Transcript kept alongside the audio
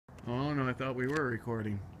Oh no, I thought we were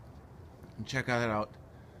recording. And check that out.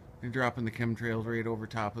 They're dropping the chemtrails right over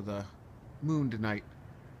top of the moon tonight.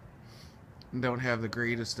 And don't have the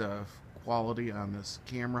greatest quality on this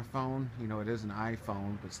camera phone. You know, it is an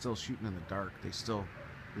iPhone, but still shooting in the dark. They still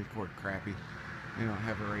record crappy. They don't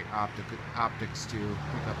have the right optics to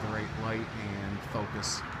pick up the right light and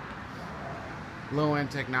focus.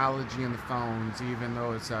 Low-end technology in the phones, even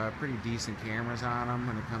though it's pretty decent cameras on them.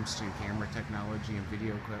 When it comes to camera technology and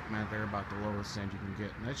video equipment, they're about the lowest end you can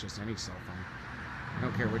get, and that's just any cell phone. I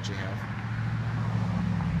don't care what you have.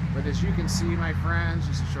 But as you can see, my friends,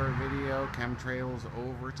 just a short video, chemtrails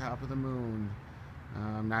over top of the moon.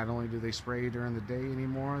 Not only do they spray during the day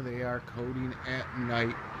anymore, they are coating at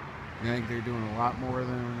night. I think they're doing a lot more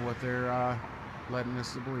than what they're letting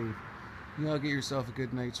us to believe. You all get yourself a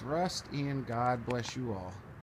good night's rest, and God bless you all.